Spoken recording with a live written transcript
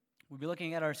We'll be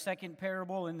looking at our second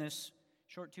parable in this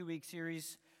short 2-week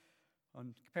series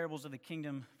on parables of the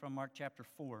kingdom from Mark chapter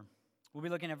 4. We'll be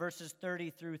looking at verses 30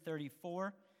 through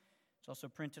 34. It's also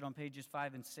printed on pages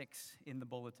 5 and 6 in the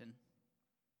bulletin.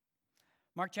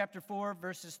 Mark chapter 4,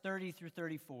 verses 30 through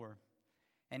 34.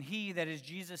 And he, that is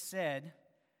Jesus, said,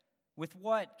 "With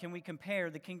what can we compare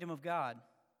the kingdom of God?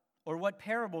 Or what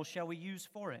parable shall we use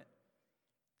for it?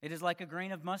 It is like a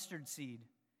grain of mustard seed,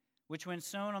 which when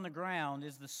sown on the ground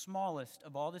is the smallest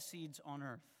of all the seeds on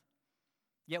earth.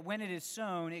 Yet when it is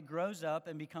sown, it grows up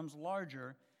and becomes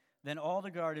larger than all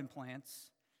the garden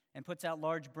plants and puts out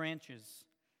large branches,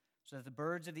 so that the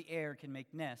birds of the air can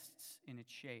make nests in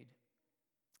its shade."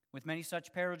 With many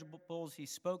such parables he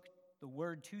spoke the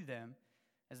word to them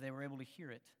as they were able to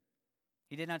hear it.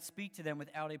 He did not speak to them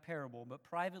without a parable, but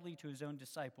privately to his own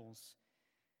disciples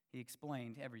he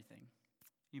explained everything.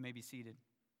 You may be seated.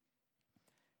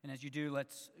 And as you do,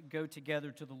 let's go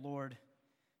together to the Lord,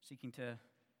 seeking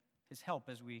his help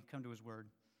as we come to his word.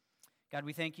 God,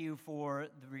 we thank you for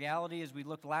the reality as we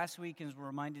looked last week and as we're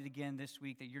reminded again this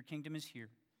week that your kingdom is here.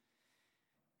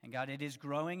 And God, it is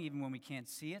growing even when we can't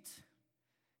see it.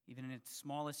 Even in its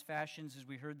smallest fashions, as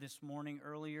we heard this morning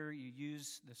earlier, you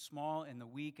use the small and the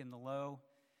weak and the low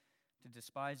to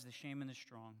despise the shame and the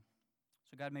strong.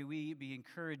 So God, may we be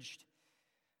encouraged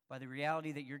by the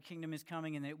reality that your kingdom is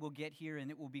coming and that it will get here and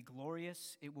it will be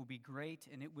glorious, it will be great,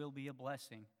 and it will be a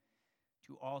blessing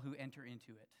to all who enter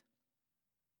into it.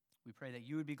 We pray that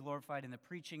you would be glorified in the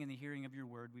preaching and the hearing of your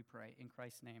word, we pray. In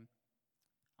Christ's name,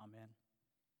 amen.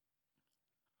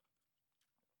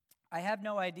 I have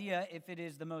no idea if it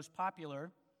is the most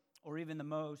popular or even the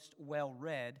most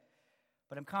well-read,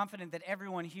 but I'm confident that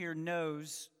everyone here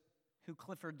knows who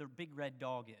Clifford the Big Red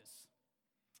Dog is.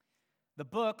 The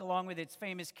book, along with its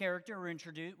famous character,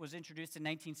 was introduced in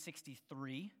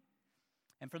 1963.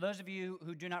 And for those of you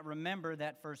who do not remember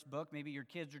that first book, maybe your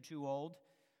kids are too old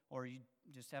or you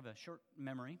just have a short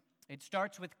memory, it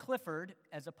starts with Clifford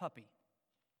as a puppy.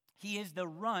 He is the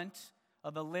runt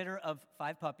of a litter of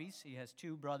 5 puppies. He has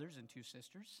 2 brothers and 2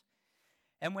 sisters.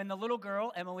 And when the little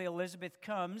girl, Emily Elizabeth,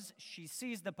 comes, she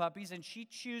sees the puppies and she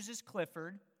chooses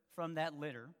Clifford from that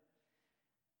litter.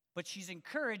 But she's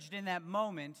encouraged in that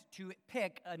moment to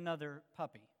pick another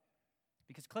puppy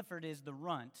because Clifford is the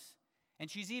runt. And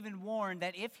she's even warned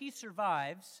that if he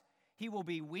survives, he will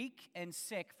be weak and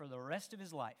sick for the rest of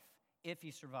his life if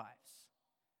he survives.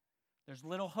 There's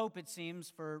little hope, it seems,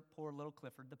 for poor little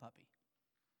Clifford the puppy.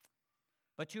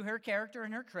 But to her character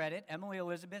and her credit, Emily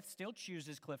Elizabeth still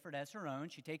chooses Clifford as her own.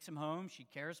 She takes him home, she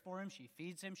cares for him, she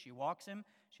feeds him, she walks him.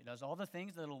 She does all the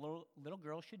things that a little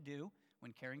girl should do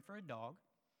when caring for a dog.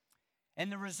 And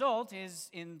the result is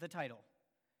in the title.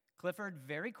 Clifford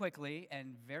very quickly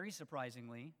and very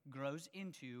surprisingly grows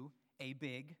into a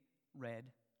big red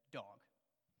dog.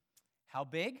 How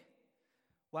big?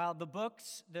 Well, the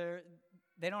books,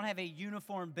 they don't have a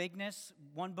uniform bigness.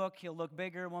 One book he'll look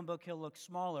bigger, one book he'll look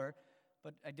smaller.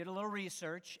 But I did a little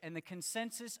research, and the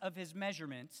consensus of his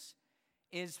measurements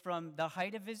is from the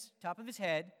height of his top of his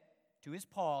head to his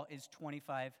paw is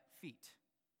 25 feet.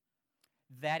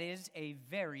 That is a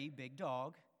very big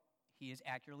dog. He is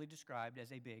accurately described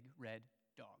as a big red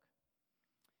dog.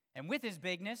 And with his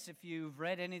bigness, if you've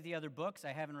read any of the other books,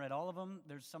 I haven't read all of them,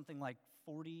 there's something like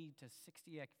 40 to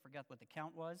 60, I forgot what the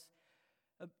count was.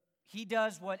 He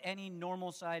does what any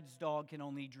normal-sized dog can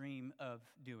only dream of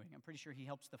doing. I'm pretty sure he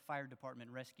helps the fire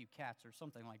department rescue cats or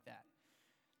something like that.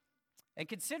 And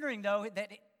considering, though,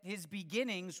 that his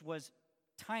beginnings was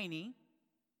tiny,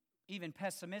 even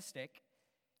pessimistic,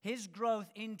 his growth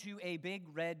into a big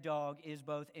red dog is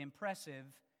both impressive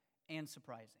and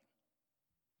surprising.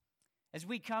 As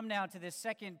we come now to this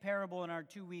second parable in our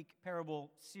 2-week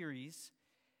parable series,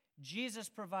 Jesus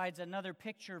provides another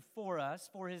picture for us,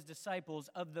 for his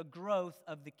disciples, of the growth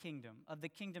of the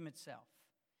kingdom itself.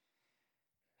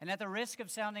 And at the risk of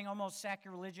sounding almost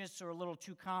sacrilegious or a little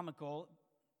too comical,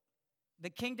 the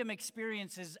kingdom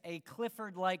experiences a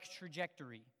Clifford-like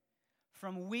trajectory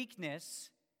from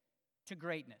weakness to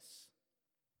greatness,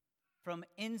 from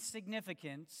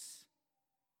insignificance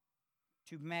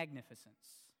to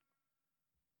magnificence.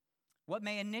 What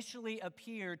may initially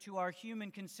appear to our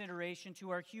human consideration, to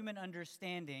our human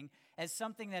understanding, as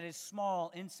something that is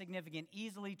small, insignificant,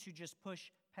 easily to just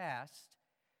push past,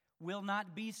 will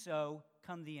not be so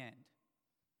come the end.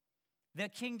 The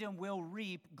kingdom will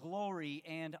reap glory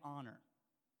and honor.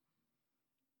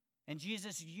 And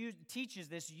Jesus teaches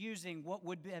this using what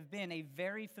would have been a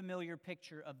very familiar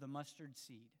picture of the mustard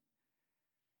seed.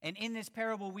 And in this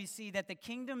parable, we see that the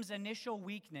kingdom's initial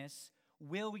weakness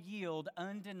will yield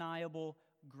undeniable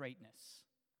greatness.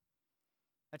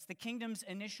 That's the kingdom's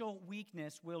initial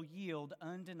weakness will yield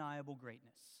undeniable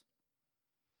greatness.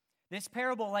 This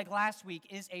parable, like last week,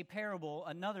 is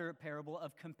another parable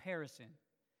of comparison.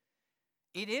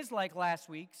 It is like last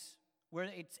week's, where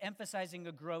it's emphasizing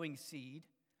a growing seed,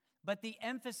 but the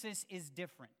emphasis is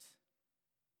different.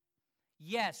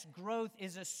 Yes, growth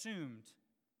is assumed.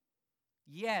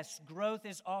 Yes, growth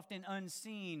is often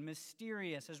unseen,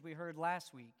 mysterious, as we heard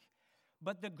last week.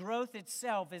 But the growth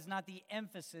itself is not the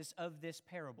emphasis of this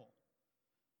parable.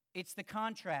 It's the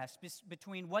contrast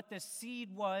between what the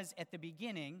seed was at the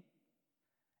beginning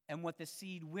and what the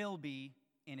seed will be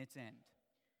in its end.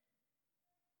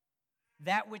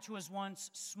 That which was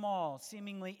once small,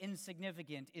 seemingly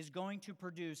insignificant, is going to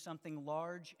produce something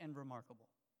large and remarkable.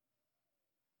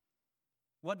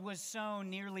 What was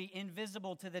sown nearly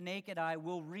invisible to the naked eye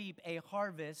will reap a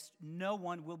harvest no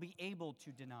one will be able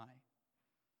to deny.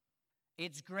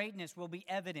 Its greatness will be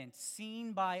evident,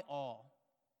 seen by all.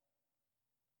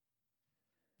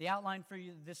 The outline for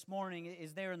you this morning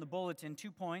is there in the bulletin, 2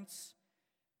 points,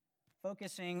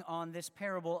 focusing on this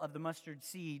parable of the mustard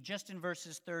seed, just in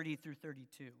verses 30 through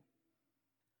 32.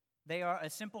 They are a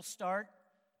simple start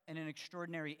and an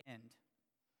extraordinary end.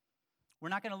 We're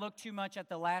not going to look too much at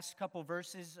the last couple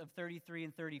verses of 33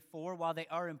 and 34. While they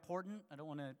are important, I don't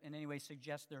want to in any way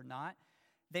suggest they're not.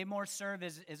 They more serve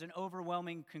as an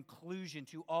overwhelming conclusion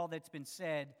to all that's been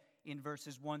said in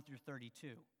verses 1 through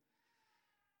 32.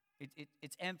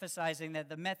 It's emphasizing that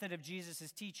the method of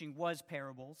Jesus' teaching was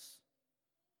parables,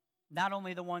 not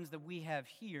only the ones that we have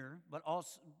here, but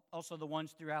also the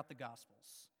ones throughout the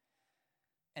Gospels.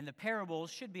 And the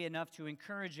parables should be enough to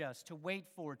encourage us to wait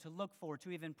for, to look for,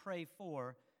 to even pray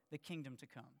for the kingdom to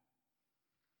come.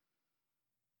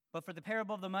 But for the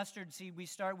parable of the mustard seed, we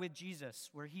start with Jesus,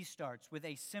 where he starts, with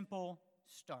a simple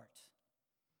start.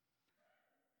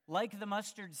 Like the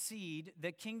mustard seed,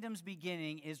 the kingdom's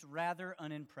beginning is rather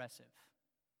unimpressive.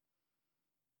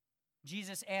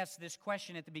 Jesus asks this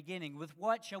question at the beginning: with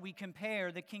what shall we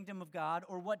compare the kingdom of God,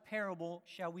 or what parable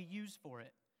shall we use for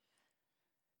it?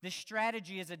 This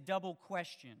strategy is a double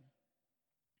question.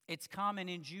 It's common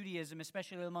in Judaism,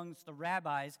 especially amongst the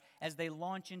rabbis, as they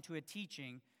launch into a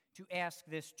teaching, to ask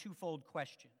this twofold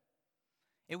question.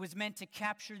 It was meant to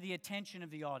capture the attention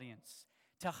of the audience,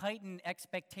 to heighten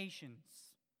expectations.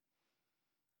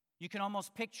 You can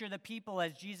almost picture the people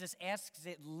as Jesus asks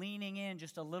it leaning in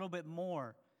just a little bit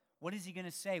more. What is he going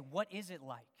to say? What is it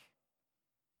like?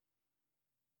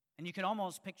 And you can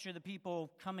almost picture the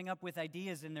people coming up with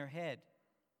ideas in their head,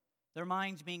 their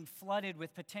minds being flooded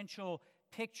with potential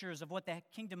pictures of what the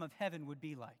kingdom of heaven would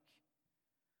be like.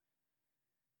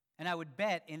 And I would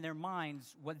bet in their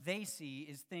minds what they see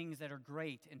is things that are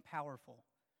great and powerful,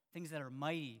 things that are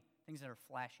mighty, things that are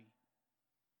flashy.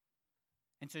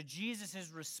 And so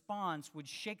Jesus' response would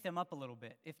shake them up a little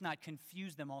bit, if not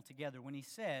confuse them altogether, when he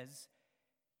says,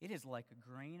 it is like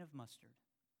a grain of mustard.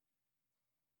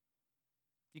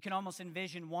 You can almost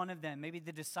envision one of them, maybe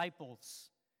the disciples,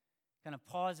 kind of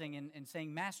pausing and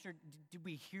saying, Master, did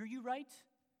we hear you right?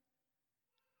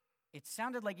 It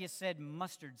sounded like you said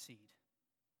mustard seed.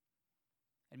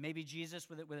 And maybe Jesus,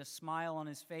 with a smile on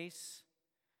his face,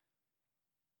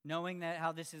 knowing that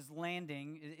how this is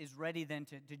landing, is ready then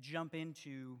to jump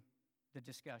into the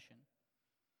discussion.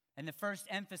 And the first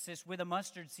emphasis with a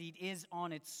mustard seed is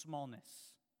on its smallness.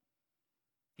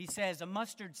 He says, a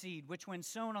mustard seed, which when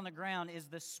sown on the ground is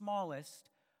the smallest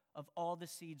of all the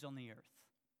seeds on the earth.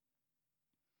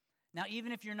 Now,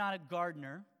 even if you're not a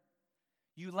gardener,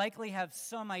 you likely have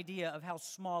some idea of how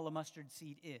small a mustard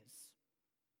seed is.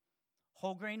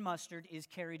 Whole grain mustard is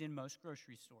carried in most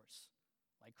grocery stores,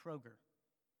 like Kroger.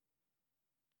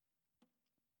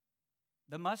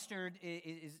 The mustard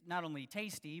is not only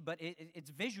tasty, but it's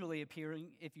visually appealing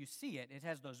if you see it. It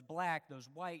has those black, those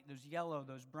white, those yellow,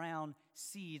 those brown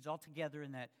seeds all together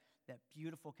in that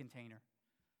beautiful container.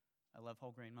 I love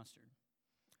whole grain mustard.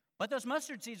 But those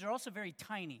mustard seeds are also very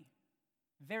tiny,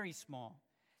 very small.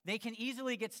 They can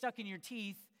easily get stuck in your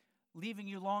teeth, leaving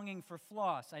you longing for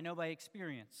floss. I know by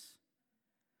experience.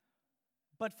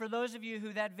 But for those of you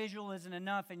who that visual isn't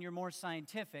enough and you're more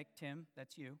scientific, Tim,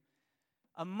 that's you,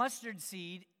 a mustard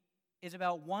seed is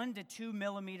about 1 to 2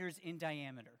 millimeters in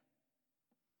diameter.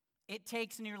 It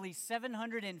takes nearly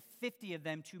 750 of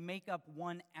them to make up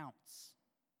 1 ounce.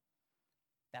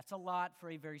 That's a lot for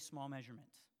a very small measurement.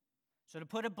 So to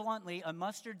put it bluntly, a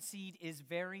mustard seed is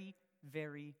very,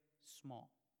 very small.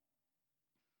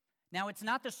 Now, it's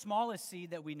not the smallest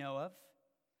seed that we know of.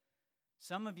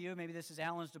 Some of you, maybe this is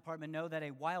Alan's department, know that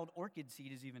a wild orchid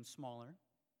seed is even smaller.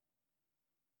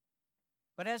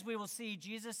 But as we will see,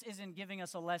 Jesus isn't giving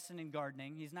us a lesson in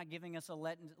gardening. He's not giving us a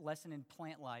lesson in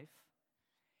plant life.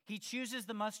 He chooses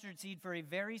the mustard seed for a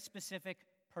very specific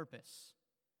purpose,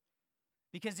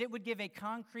 because it would give a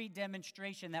concrete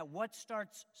demonstration that what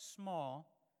starts small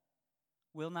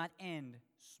will not end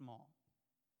small.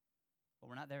 But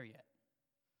we're not there yet.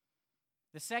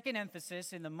 The second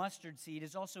emphasis in the mustard seed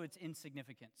is also its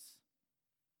insignificance.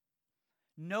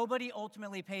 Nobody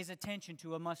ultimately pays attention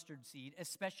to a mustard seed,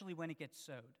 especially when it gets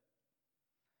sowed.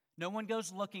 No one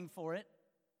goes looking for it.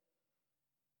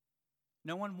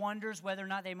 No one wonders whether or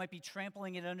not they might be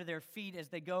trampling it under their feet as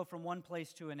they go from one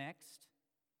place to the next.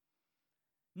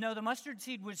 No, the mustard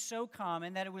seed was so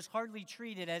common that it was hardly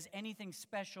treated as anything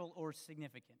special or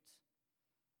significant.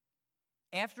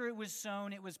 After it was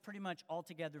sown, it was pretty much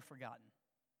altogether forgotten.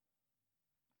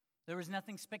 There was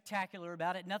nothing spectacular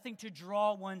about it, nothing to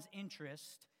draw one's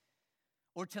interest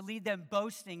or to lead them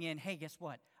boasting in, hey, guess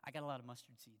what? I got a lot of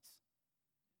mustard seeds.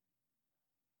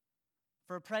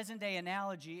 For a present-day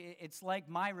analogy, it's like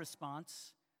my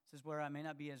response. This is where I may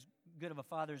not be as good of a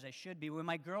father as I should be. When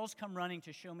my girls come running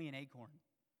to show me an acorn,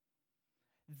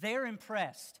 they're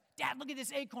impressed. Dad, look at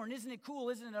this acorn. Isn't it cool?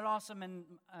 Isn't it awesome? And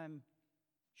I'm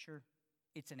sure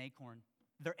it's an acorn.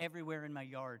 They're everywhere in my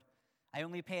yard. I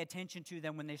only pay attention to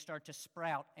them when they start to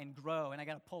sprout and grow, and I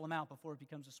got to pull them out before it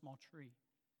becomes a small tree.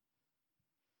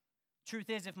 Truth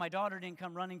is, if my daughter didn't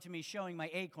come running to me showing my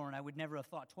acorn, I would never have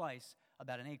thought twice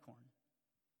about an acorn.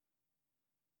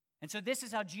 And so this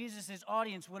is how Jesus'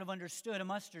 audience would have understood a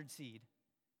mustard seed.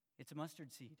 It's a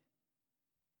mustard seed.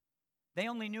 They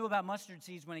only knew about mustard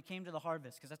seeds when it came to the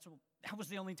harvest, because that was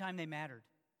the only time they mattered.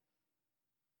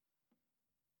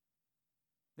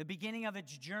 The beginning of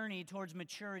its journey towards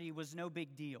maturity was no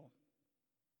big deal.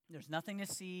 There's nothing to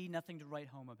see, nothing to write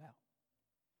home about.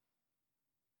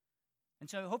 And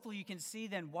so hopefully you can see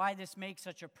then why this makes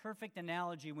such a perfect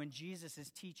analogy when Jesus is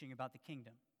teaching about the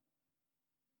kingdom.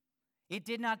 It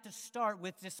did not just start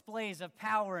with displays of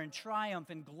power and triumph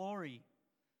and glory.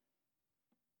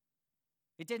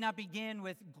 It did not begin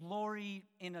with glory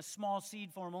in a small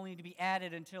seed form only to be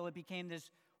added until it became this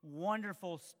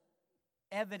wonderful,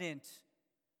 evident,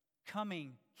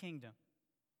 coming kingdom.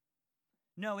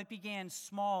 No, it began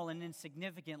small and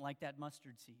insignificant like that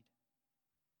mustard seed.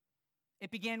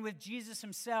 It began with Jesus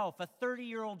himself, a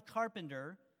 30-year-old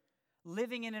carpenter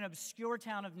living in an obscure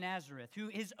town of Nazareth, who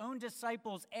his own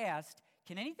disciples asked,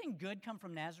 can anything good come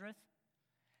from Nazareth?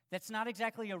 That's not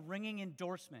exactly a ringing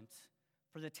endorsement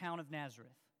for the town of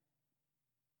Nazareth.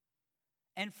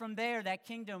 And from there, that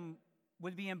kingdom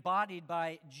would be embodied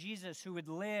by Jesus, who would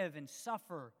live and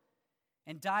suffer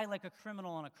and die like a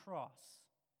criminal on a cross.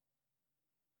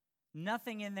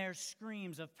 Nothing in there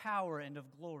screams of power and of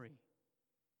glory.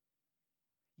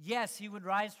 Yes, he would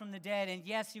rise from the dead, and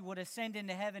yes, he would ascend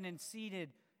into heaven and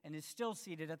is still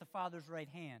seated at the Father's right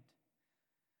hand.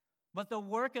 But the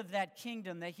work of that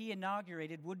kingdom that he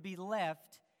inaugurated would be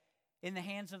left in the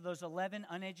hands of those 11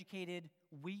 uneducated,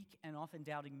 weak, and often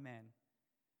doubting men,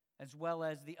 as well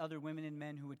as the other women and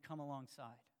men who would come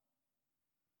alongside.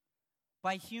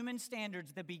 By human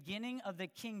standards, the beginning of the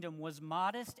kingdom was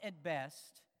modest at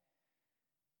best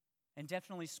and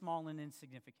definitely small and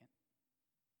insignificant.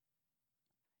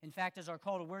 In fact, as our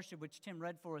call to worship, which Tim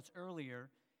read for us earlier,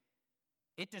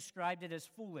 it described it as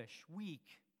foolish,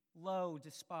 weak, low,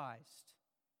 despised.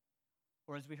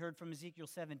 Or as we heard from Ezekiel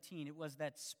 17, it was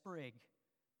that sprig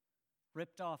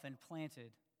ripped off and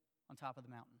planted on top of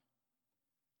the mountain.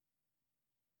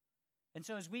 And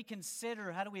so as we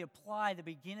consider how do we apply the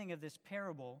beginning of this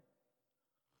parable,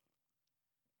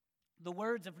 the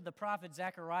words of the prophet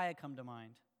Zechariah come to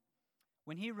mind.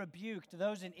 When he rebuked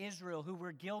those in Israel who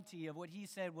were guilty of what he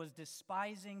said was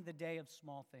despising the day of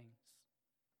small things.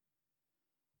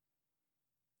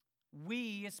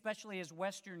 We, especially as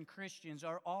Western Christians,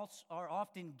 are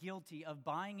often guilty of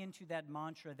buying into that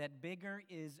mantra that bigger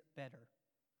is better.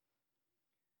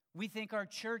 We think our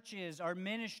churches, our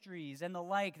ministries, and the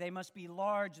like, they must be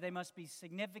large, they must be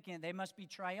significant, they must be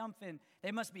triumphant,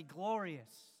 they must be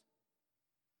glorious.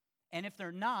 And if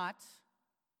they're not,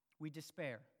 we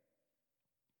despair.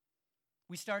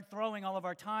 We start throwing all of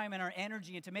our time and our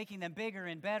energy into making them bigger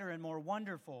and better and more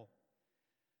wonderful.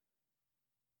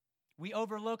 We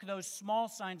overlook those small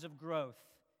signs of growth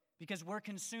because we're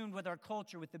consumed with our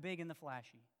culture, with the big and the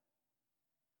flashy.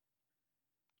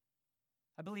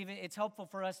 I believe it's helpful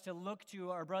for us to look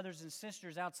to our brothers and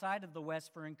sisters outside of the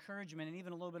West for encouragement and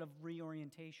even a little bit of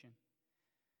reorientation.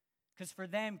 Because for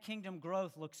them, kingdom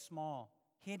growth looks small,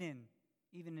 hidden,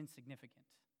 even insignificant.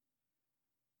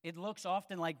 It looks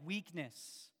often like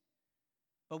weakness,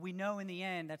 but we know in the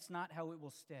end that's not how it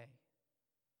will stay.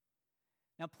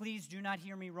 Now, please do not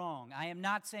hear me wrong. I am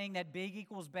not saying that big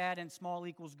equals bad and small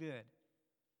equals good.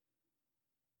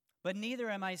 But neither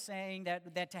am I saying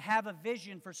that to have a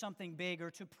vision for something big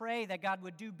or to pray that God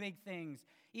would do big things,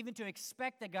 even to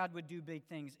expect that God would do big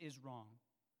things, is wrong.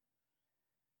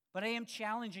 But I am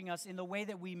challenging us in the way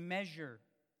that we measure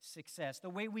success, the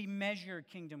way we measure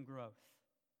kingdom growth.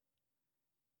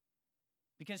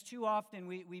 Because too often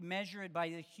we measure it by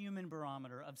the human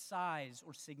barometer of size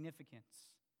or significance.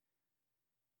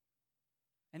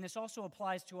 And this also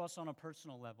applies to us on a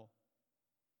personal level.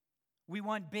 We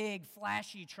want big,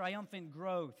 flashy, triumphant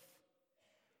growth.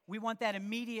 We want that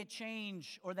immediate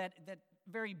change or that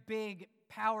very big,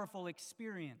 powerful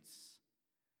experience.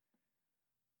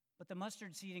 But the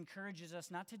mustard seed encourages us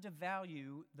not to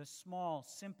devalue the small,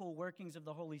 simple workings of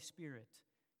the Holy Spirit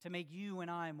to make you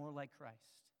and I more like Christ.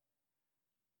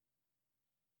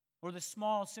 Or the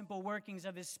small, simple workings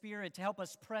of His Spirit to help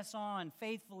us press on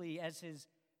faithfully as His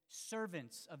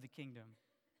servants of the kingdom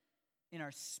in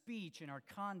our speech, in our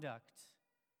conduct,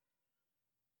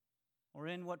 or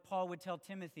in what Paul would tell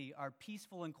Timothy, our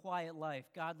peaceful and quiet life,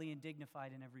 godly and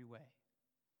dignified in every way.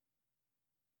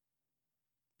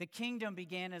 The kingdom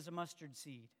began as a mustard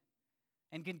seed,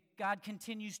 and God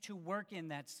continues to work in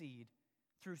that seed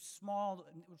through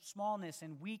smallness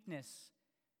and weakness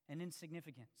and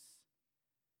insignificance.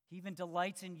 He even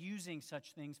delights in using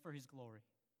such things for His glory.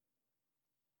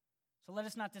 So let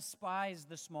us not despise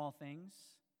the small things,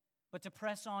 but to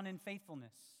press on in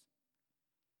faithfulness.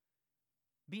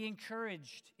 Be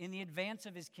encouraged in the advance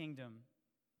of His kingdom,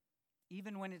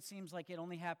 even when it seems like it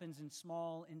only happens in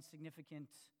small, insignificant,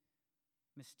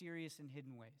 mysterious, and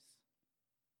hidden ways.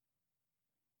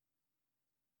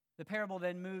 The parable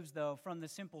then moves, though, from the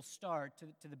simple start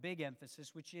to the big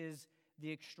emphasis, which is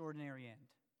the extraordinary end.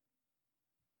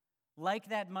 Like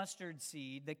that mustard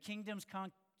seed, the kingdom's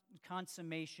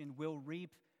consummation will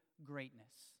reap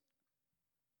greatness.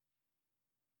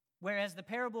 Whereas the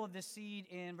parable of the seed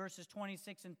in verses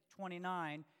 26 and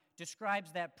 29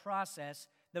 describes that process,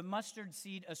 the mustard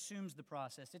seed assumes the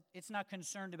process. It's not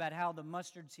concerned about how the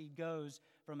mustard seed goes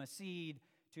from a seed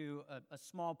to a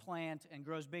small plant and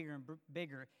grows bigger and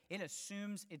bigger. It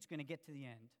assumes it's going to get to the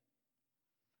end.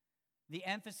 The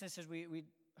emphasis, as we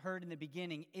heard in the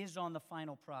beginning, is on the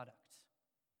final product.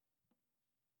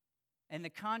 And the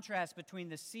contrast between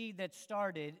the seed that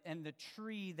started and the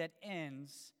tree that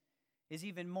ends is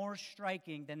even more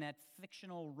striking than that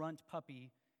fictional runt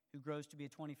puppy who grows to be a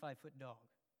 25-foot dog.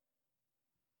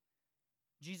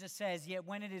 Jesus says, "Yet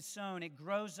when it is sown, it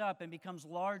grows up and becomes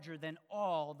larger than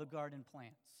all the garden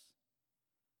plants."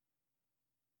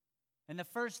 And the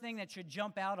first thing that should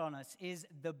jump out on us is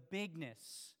the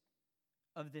bigness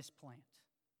of this plant.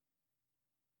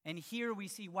 And here we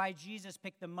see why Jesus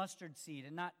picked the mustard seed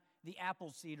and not the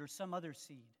apple seed or some other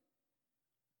seed.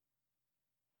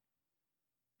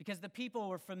 Because the people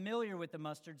were familiar with the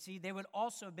mustard seed, they would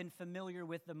also have been familiar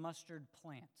with the mustard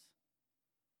plant.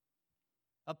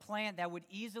 A plant that would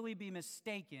easily be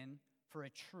mistaken for a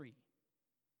tree.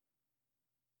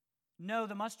 No,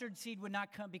 the mustard seed would not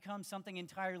become something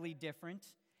entirely different.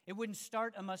 It wouldn't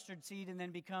start a mustard seed and then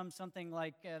become something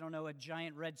like, a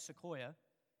giant red sequoia.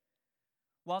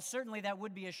 While certainly that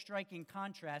would be a striking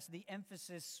contrast, the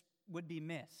emphasis would be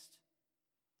missed.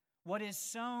 What is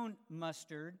sown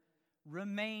mustard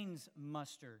remains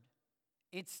mustard.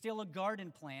 It's still a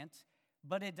garden plant,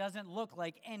 but it doesn't look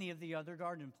like any of the other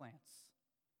garden plants.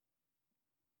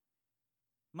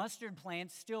 Mustard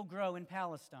plants still grow in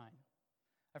Palestine.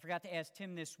 I forgot to ask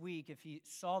Tim this week if he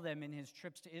saw them in his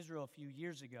trips to Israel a few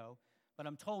years ago, but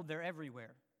I'm told they're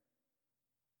everywhere.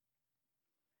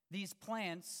 These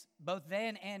plants, both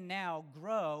then and now,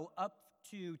 grow up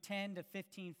to 10 to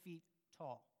 15 feet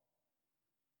tall.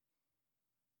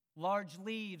 Large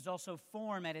leaves also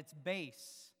form at its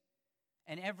base,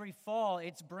 and every fall,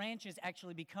 its branches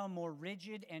actually become more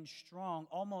rigid and strong,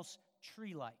 almost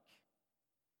tree-like.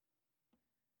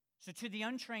 So to the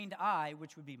untrained eye,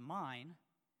 which would be mine,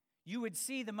 you would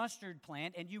see the mustard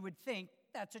plant and you would think,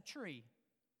 that's a tree.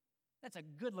 That's a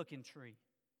good-looking tree.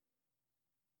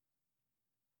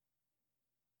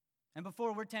 And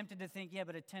before we're tempted to think, yeah,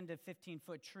 but a 10 to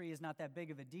 15-foot tree is not that big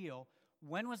of a deal,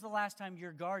 when was the last time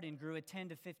your garden grew a 10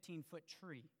 to 15-foot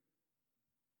tree?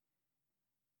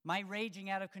 My raging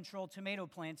out-of-control tomato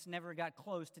plants never got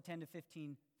close to 10 to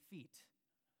 15 feet.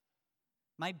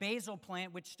 My basil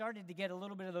plant, which started to get a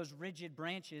little bit of those rigid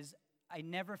branches, I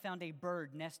never found a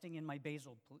bird nesting in my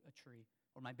basil tree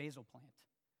or my basil plant.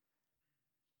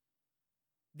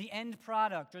 The end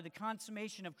product or the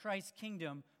consummation of Christ's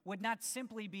kingdom would not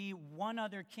simply be one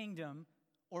other kingdom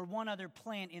or one other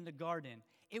plant in the garden.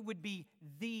 It would be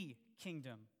the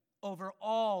kingdom over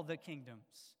all the kingdoms.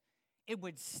 It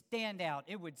would stand out.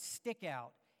 It would stick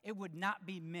out. It would not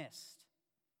be missed.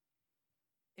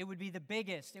 It would be the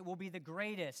biggest. It will be the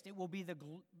greatest. It will be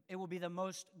the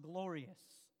most glorious.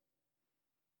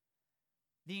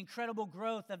 The incredible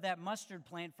growth of that mustard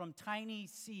plant from tiny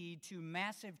seed to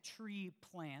massive tree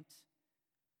plant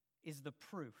is the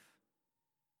proof.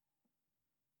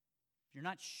 If you're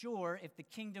not sure if the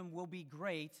kingdom will be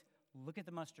great, look at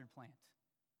the mustard plant.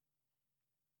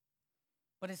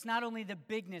 But it's not only the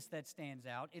bigness that stands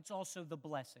out, it's also the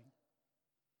blessing.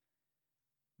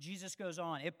 Jesus goes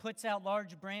on, it puts out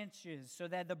large branches so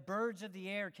that the birds of the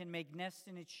air can make nests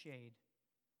in its shade.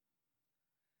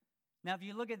 Now, if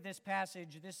you look at this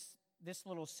passage, this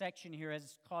little section here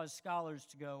has caused scholars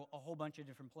to go a whole bunch of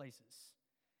different places.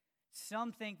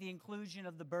 Some think the inclusion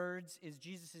of the birds is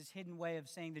Jesus' hidden way of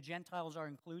saying the Gentiles are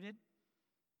included.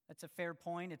 That's a fair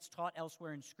point. It's taught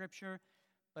elsewhere in Scripture,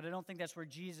 but I don't think that's where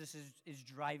Jesus is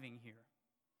driving here.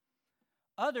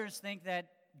 Others think that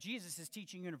Jesus is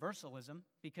teaching universalism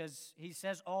because he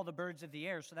says all the birds of the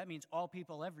air, so that means all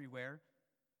people everywhere.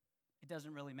 It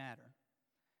doesn't really matter.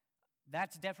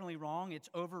 That's definitely wrong. It's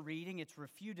overreading. It's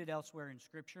refuted elsewhere in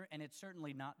Scripture, and it's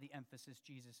certainly not the emphasis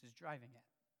Jesus is driving at.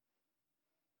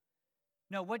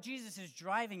 No, what Jesus is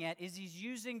driving at is he's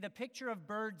using the picture of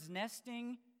birds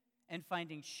nesting and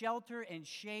finding shelter and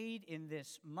shade in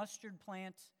this mustard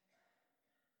plant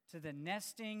to the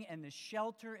nesting and the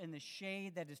shelter and the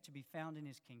shade that is to be found in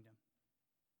his kingdom.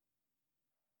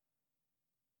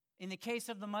 In the case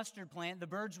of the mustard plant, the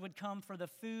birds would come for the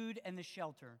food and the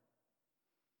shelter.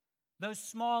 Those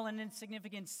small and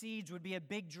insignificant seeds would be a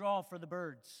big draw for the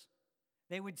birds.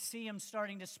 They would see them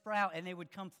starting to sprout, and they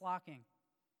would come flocking.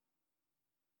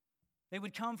 They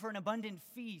would come for an abundant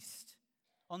feast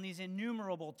on these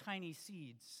innumerable tiny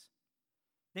seeds.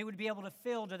 They would be able to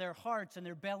fill to their hearts and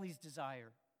their bellies'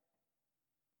 desire.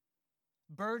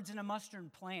 Birds in a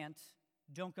mustard plant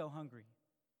don't go hungry.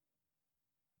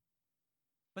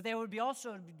 But they would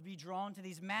also be drawn to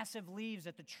these massive leaves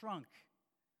at the trunk.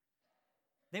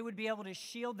 They would be able to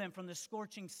shield them from the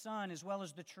scorching sun as well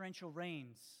as the torrential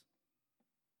rains.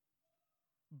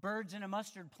 Birds in a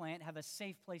mustard plant have a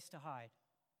safe place to hide.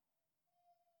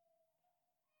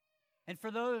 And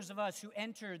for those of us who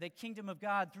enter the kingdom of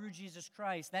God through Jesus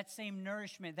Christ, that same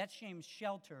nourishment, that same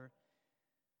shelter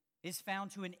is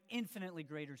found to an infinitely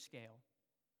greater scale.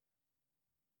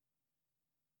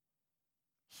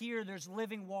 Here, there's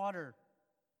living water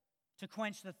to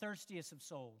quench the thirstiest of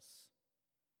souls.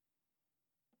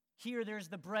 Here, there's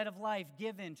the bread of life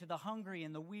given to the hungry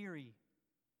and the weary.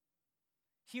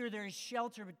 Here, there is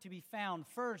shelter to be found,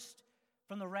 first,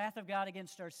 from the wrath of God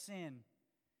against our sin,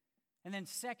 and then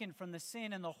second, from the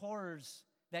sin and the horrors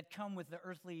that come with the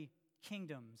earthly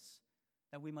kingdoms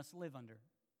that we must live under.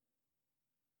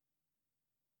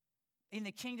 In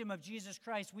the kingdom of Jesus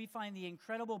Christ, we find the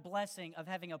incredible blessing of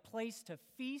having a place to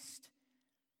feast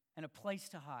and a place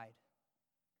to hide.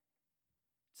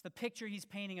 It's the picture he's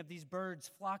painting of these birds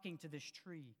flocking to this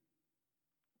tree.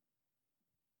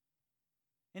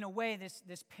 In a way,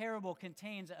 this parable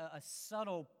contains a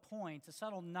subtle point, a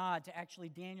subtle nod to actually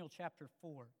Daniel chapter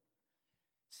 4.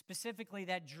 Specifically,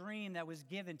 that dream that was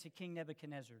given to King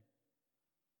Nebuchadnezzar.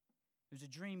 It was a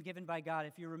dream given by God.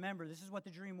 If you remember, this is what the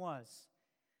dream was.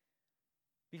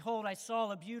 Behold, I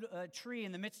saw a tree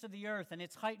in the midst of the earth, and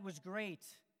its height was great.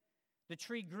 The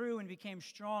tree grew and became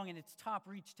strong, and its top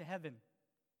reached to heaven.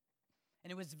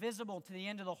 And it was visible to the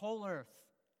end of the whole earth.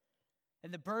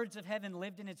 And the birds of heaven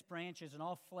lived in its branches, and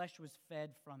all flesh was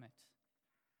fed from it.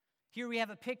 Here we have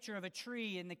a picture of a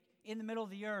tree in the middle of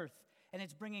the earth, and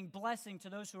it's bringing blessing to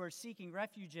those who are seeking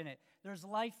refuge in it. There's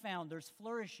life found, there's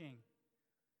flourishing.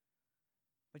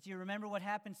 But do you remember what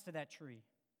happens to that tree?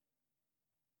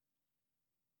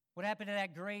 What happened to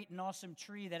that great and awesome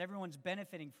tree that everyone's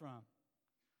benefiting from?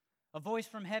 A voice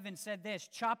from heaven said this: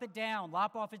 chop it down,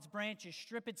 lop off its branches,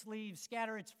 strip its leaves,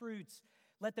 scatter its fruits.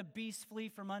 Let the beasts flee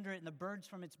from under it and the birds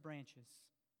from its branches.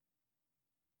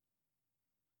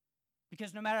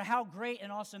 Because no matter how great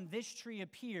and awesome this tree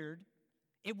appeared,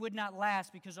 it would not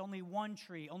last, because only one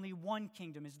tree, only one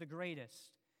kingdom is the greatest,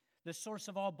 the source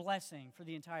of all blessing for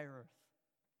the entire earth.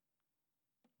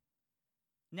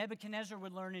 Nebuchadnezzar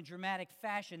would learn in dramatic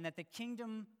fashion that the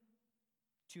kingdom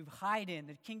to hide in,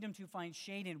 the kingdom to find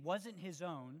shade in, wasn't his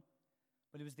own,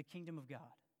 but it was the kingdom of God.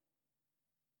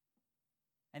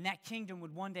 And that kingdom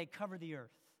would one day cover the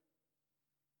earth.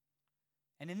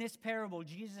 And in this parable,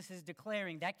 Jesus is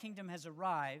declaring that kingdom has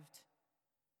arrived,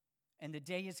 and the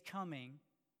day is coming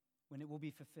when it will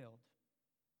be fulfilled.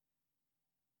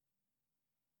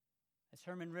 As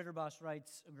Herman Ritterboss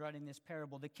writes regarding this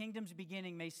parable, the kingdom's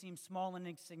beginning may seem small and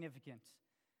insignificant.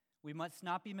 We must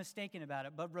not be mistaken about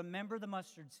it, but remember the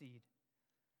mustard seed.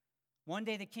 One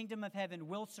day the kingdom of heaven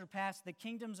will surpass the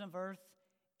kingdoms of earth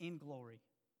in glory.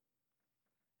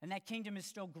 And that kingdom is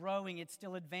still growing, it's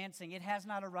still advancing. It has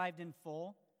not arrived in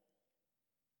full,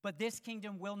 but this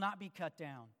kingdom will not be cut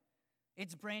down.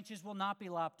 Its branches will not be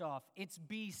lopped off. Its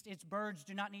beasts, its birds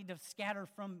do not need to scatter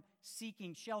from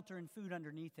seeking shelter and food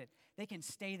underneath it. They can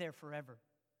stay there forever.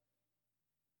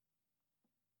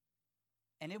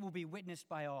 And it will be witnessed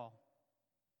by all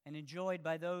and enjoyed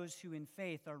by those who in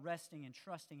faith are resting and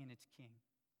trusting in its King.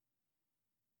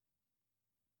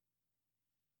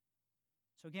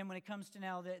 So again, when it comes to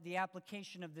now the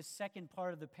application of this second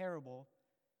part of the parable,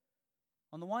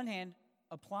 on the one hand,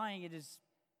 applying it is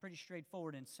pretty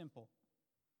straightforward and simple.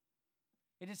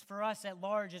 It is for us at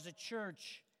large as a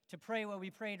church to pray what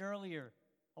we prayed earlier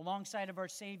alongside of our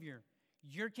Savior.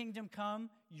 Your kingdom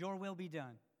come, your will be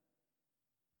done.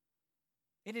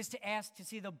 It is to ask to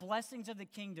see the blessings of the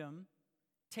kingdom,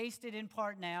 tasted in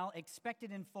part now,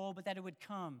 expected in full, but that it would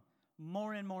come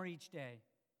more and more each day.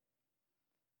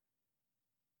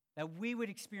 That we would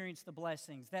experience the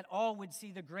blessings, that all would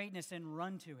see the greatness and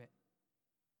run to it.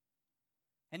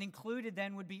 And included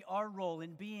then would be our role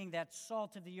in being that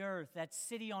salt of the earth, that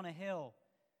city on a hill,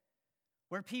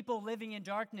 where people living in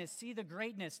darkness see the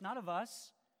greatness, not of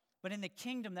us, but in the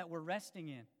kingdom that we're resting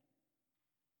in,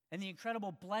 and the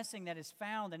incredible blessing that is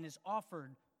found and is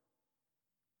offered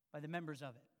by the members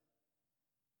of it.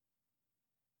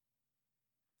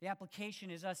 The application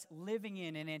is us living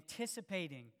in and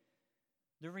anticipating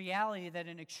the reality that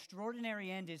an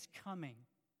extraordinary end is coming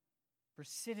for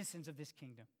citizens of this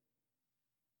kingdom.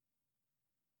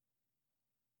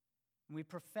 And we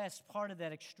professed part of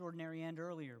that extraordinary end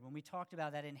earlier when we talked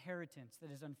about that inheritance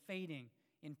that is unfading,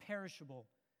 imperishable,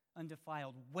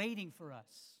 undefiled, waiting for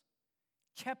us,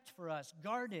 kept for us,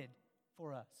 guarded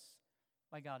for us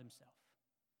by God Himself.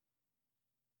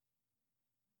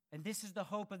 And this is the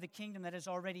hope of the kingdom that is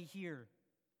already here,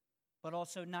 but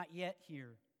also not yet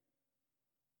here.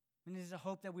 And it is a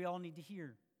hope that we all need to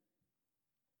hear.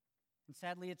 And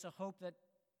sadly, it's a hope that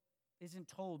isn't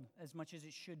told as much as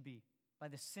it should be by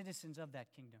the citizens of that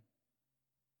kingdom.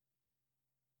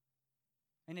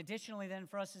 And additionally, then,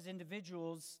 for us as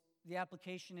individuals, the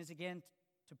application is again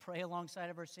to pray alongside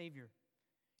of our Savior.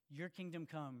 Your kingdom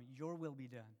come, your will be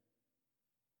done.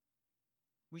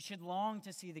 We should long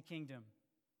to see the kingdom,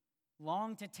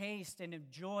 long to taste and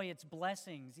enjoy its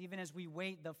blessings, even as we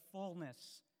wait the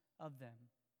fullness of them.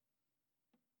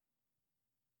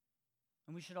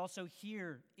 And we should also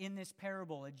hear in this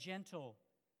parable a gentle,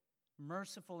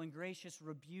 merciful, and gracious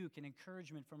rebuke and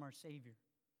encouragement from our Savior.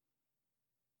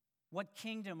 What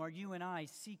kingdom are you and I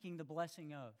seeking the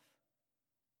blessing of?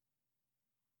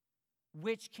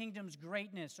 Which kingdom's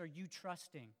greatness are you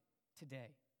trusting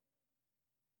today?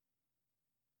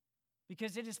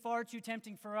 Because it is far too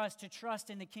tempting for us to trust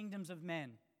in the kingdoms of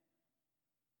men.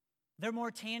 They're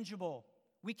more tangible.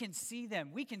 We can see them.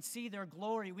 We can see their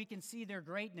glory. We can see their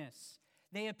greatness.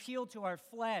 They appeal to our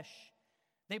flesh.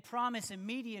 They promise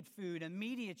immediate food,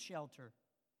 immediate shelter.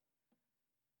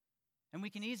 And we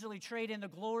can easily trade in the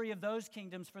glory of those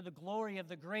kingdoms for the glory of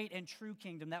the great and true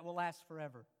kingdom that will last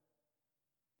forever.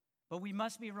 But we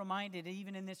must be reminded,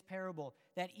 even in this parable,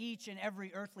 that each and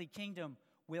every earthly kingdom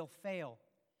will fail.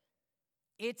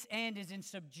 Its end is in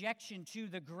subjection to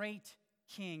the great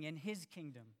King and His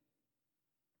kingdom,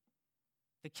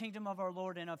 the kingdom of our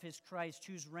Lord and of His Christ,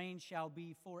 whose reign shall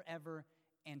be forever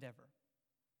and ever.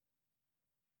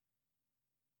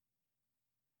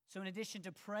 So in addition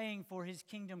to praying for His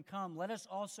kingdom come, let us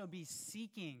also be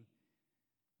seeking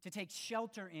to take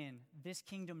shelter in this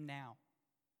kingdom now,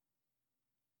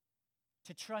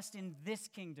 to trust in this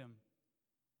kingdom,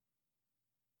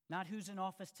 not who's in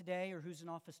office today or who's in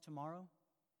office tomorrow,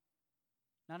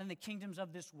 not in the kingdoms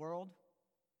of this world,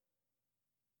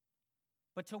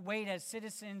 but to wait as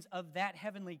citizens of that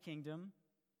heavenly kingdom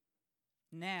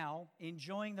now,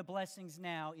 enjoying the blessings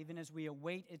now, even as we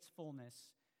await its fullness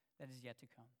that is yet to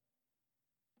come.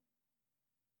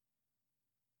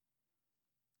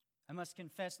 I must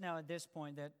confess now at this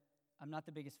point that I'm not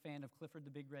the biggest fan of Clifford the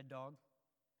Big Red Dog.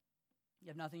 You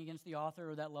have nothing against the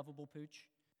author or that lovable pooch,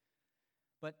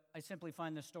 but I simply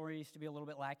find the stories to be a little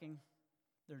bit lacking.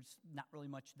 There's not really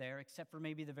much there, except for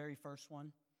maybe the very first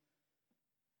one.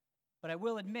 But I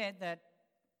will admit that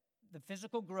the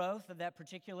physical growth of that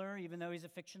particular, even though he's a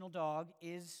fictional dog,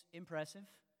 is impressive,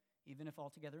 even if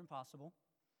altogether impossible.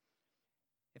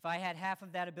 If I had half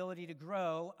of that ability to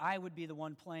grow, I would be the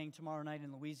one playing tomorrow night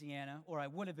in Louisiana, or I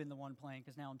would have been the one playing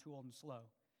because now I'm too old and slow.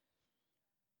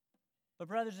 But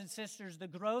brothers and sisters, the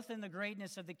growth and the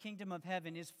greatness of the kingdom of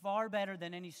heaven is far better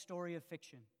than any story of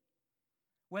fiction.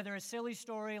 Whether a silly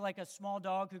story like a small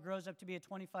dog who grows up to be a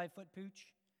 25-foot pooch,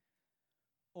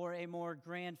 or a more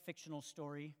grand fictional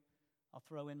story, I'll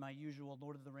throw in my usual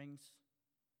Lord of the Rings.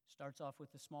 Starts off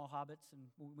with the small hobbits,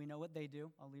 and we know what they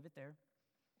do. I'll leave it there.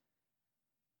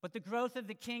 But the growth of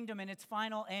the kingdom and its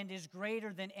final end is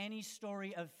greater than any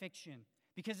story of fiction,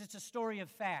 because it's a story of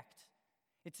fact.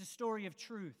 It's a story of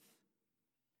truth.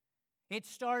 It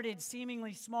started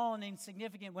seemingly small and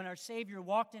insignificant when our Savior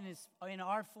walked in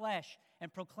our flesh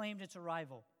and proclaimed its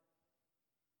arrival.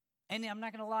 And I'm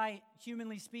not going to lie,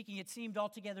 humanly speaking, it seemed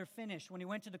altogether finished when he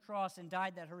went to the cross and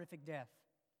died that horrific death.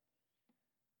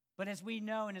 But as we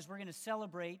know, and as we're going to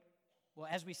celebrate, well,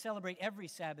 as we celebrate every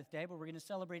Sabbath day, but we're going to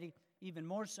celebrate it even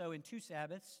more so in 2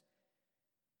 Sabbaths,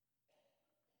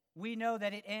 we know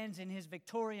that it ends in his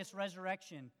victorious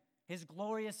resurrection, his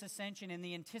glorious ascension, and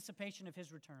the anticipation of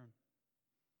his return.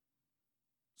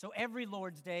 So every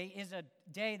Lord's Day is a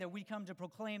day that we come to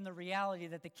proclaim the reality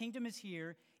that the kingdom is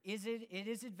here, it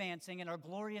is advancing, and our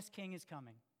glorious King is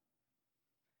coming.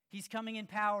 He's coming in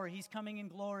power, he's coming in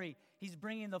glory, he's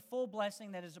bringing the full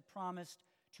blessing that is promised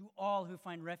to all who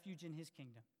find refuge in his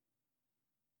kingdom.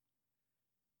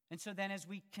 And so then as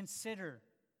we consider,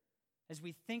 as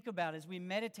we think about, as we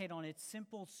meditate on its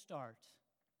simple start,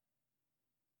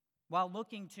 while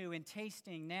looking to and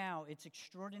tasting now its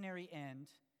extraordinary end,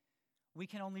 we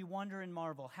can only wonder and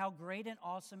marvel how great and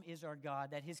awesome is our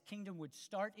God that his kingdom would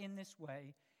start in this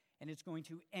way and it's going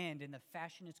to end in the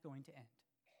fashion it's going to end.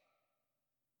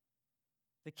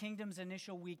 The kingdom's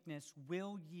initial weakness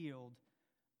will yield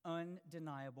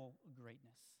undeniable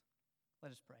greatness.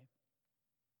 Let us pray.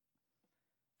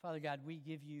 Father God, we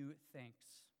give you thanks.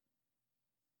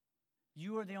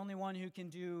 You are the only one who can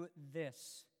do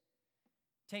this.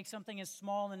 Take something as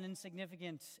small and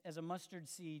insignificant as a mustard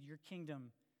seed, your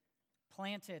kingdom,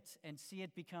 plant it and see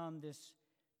it become this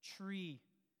tree,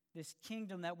 this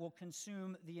kingdom that will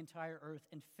consume the entire earth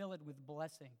and fill it with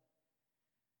blessing.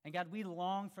 And God, we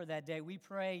long for that day. We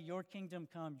pray, your kingdom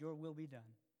come, your will be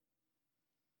done.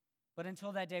 But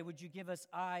until that day, would you give us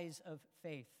eyes of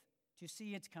faith to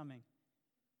see its coming,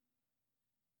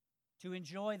 to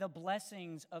enjoy the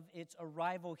blessings of its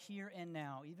arrival here and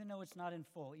now, even though it's not in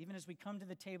full, even as we come to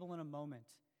the table in a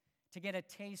moment, to get a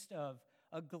taste of,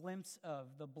 a glimpse of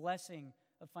the blessing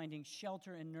of finding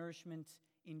shelter and nourishment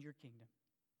in your kingdom.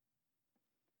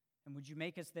 And would you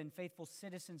make us then faithful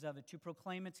citizens of it to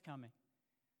proclaim its coming,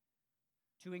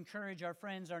 to encourage our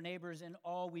friends, our neighbors, and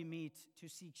all we meet to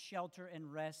seek shelter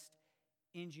and rest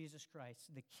in Jesus Christ,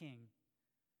 the King.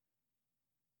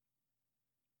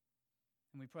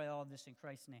 And we pray all of this in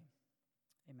Christ's name.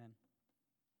 Amen.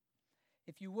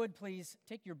 If you would, please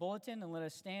take your bulletin and let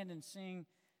us stand and sing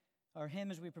our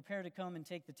hymn as we prepare to come and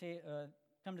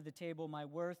come to the table. My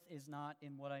worth is not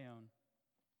in what I own.